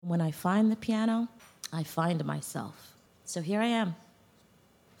when I find the piano, I find myself. So here I am.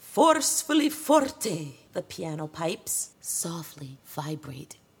 Forcefully forte, the piano pipes softly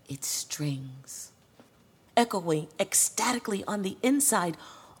vibrate its strings, echoing ecstatically on the inside,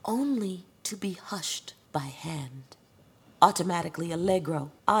 only to be hushed by hand. Automatically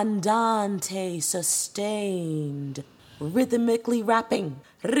allegro, andante sustained, rhythmically rapping,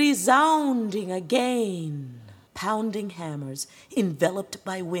 resounding again. Pounding hammers, enveloped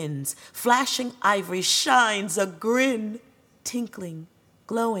by winds, flashing ivory shines a grin, tinkling,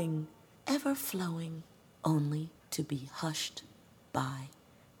 glowing, ever flowing, only to be hushed by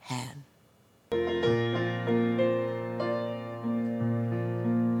hand.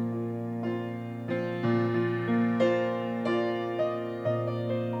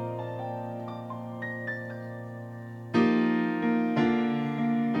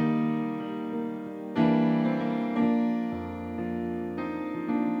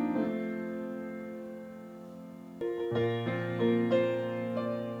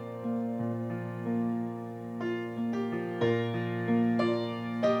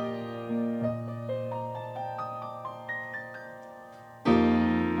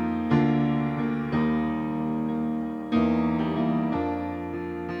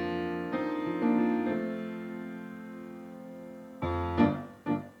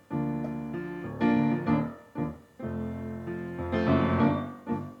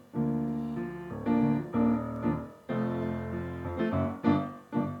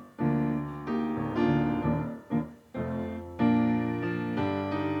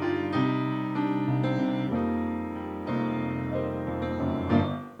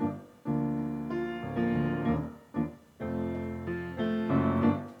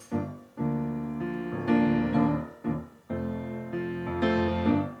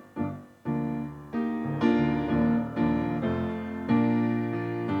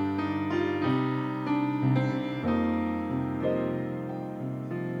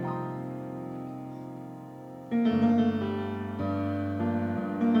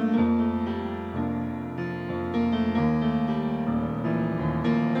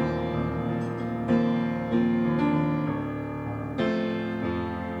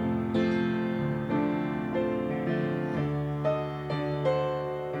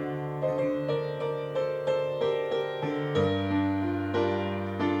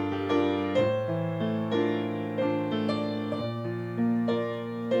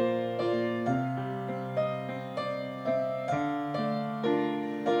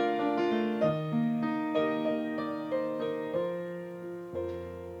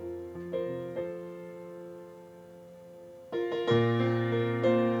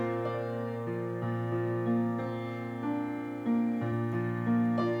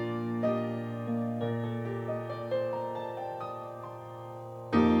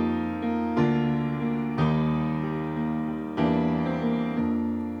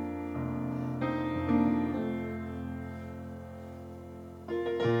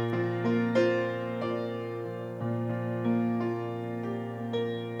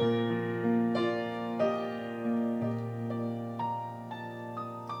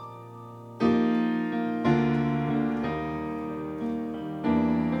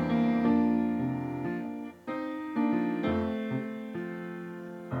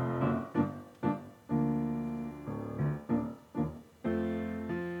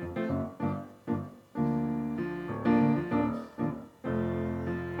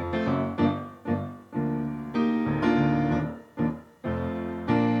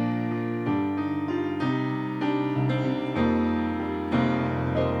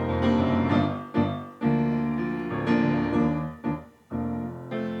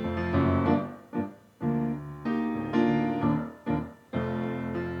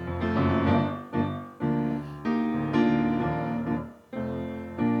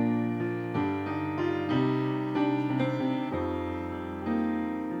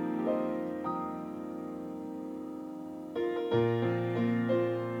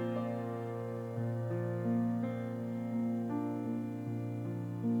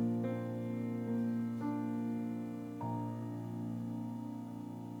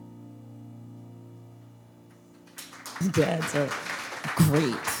 Dads are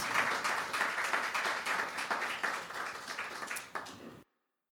great.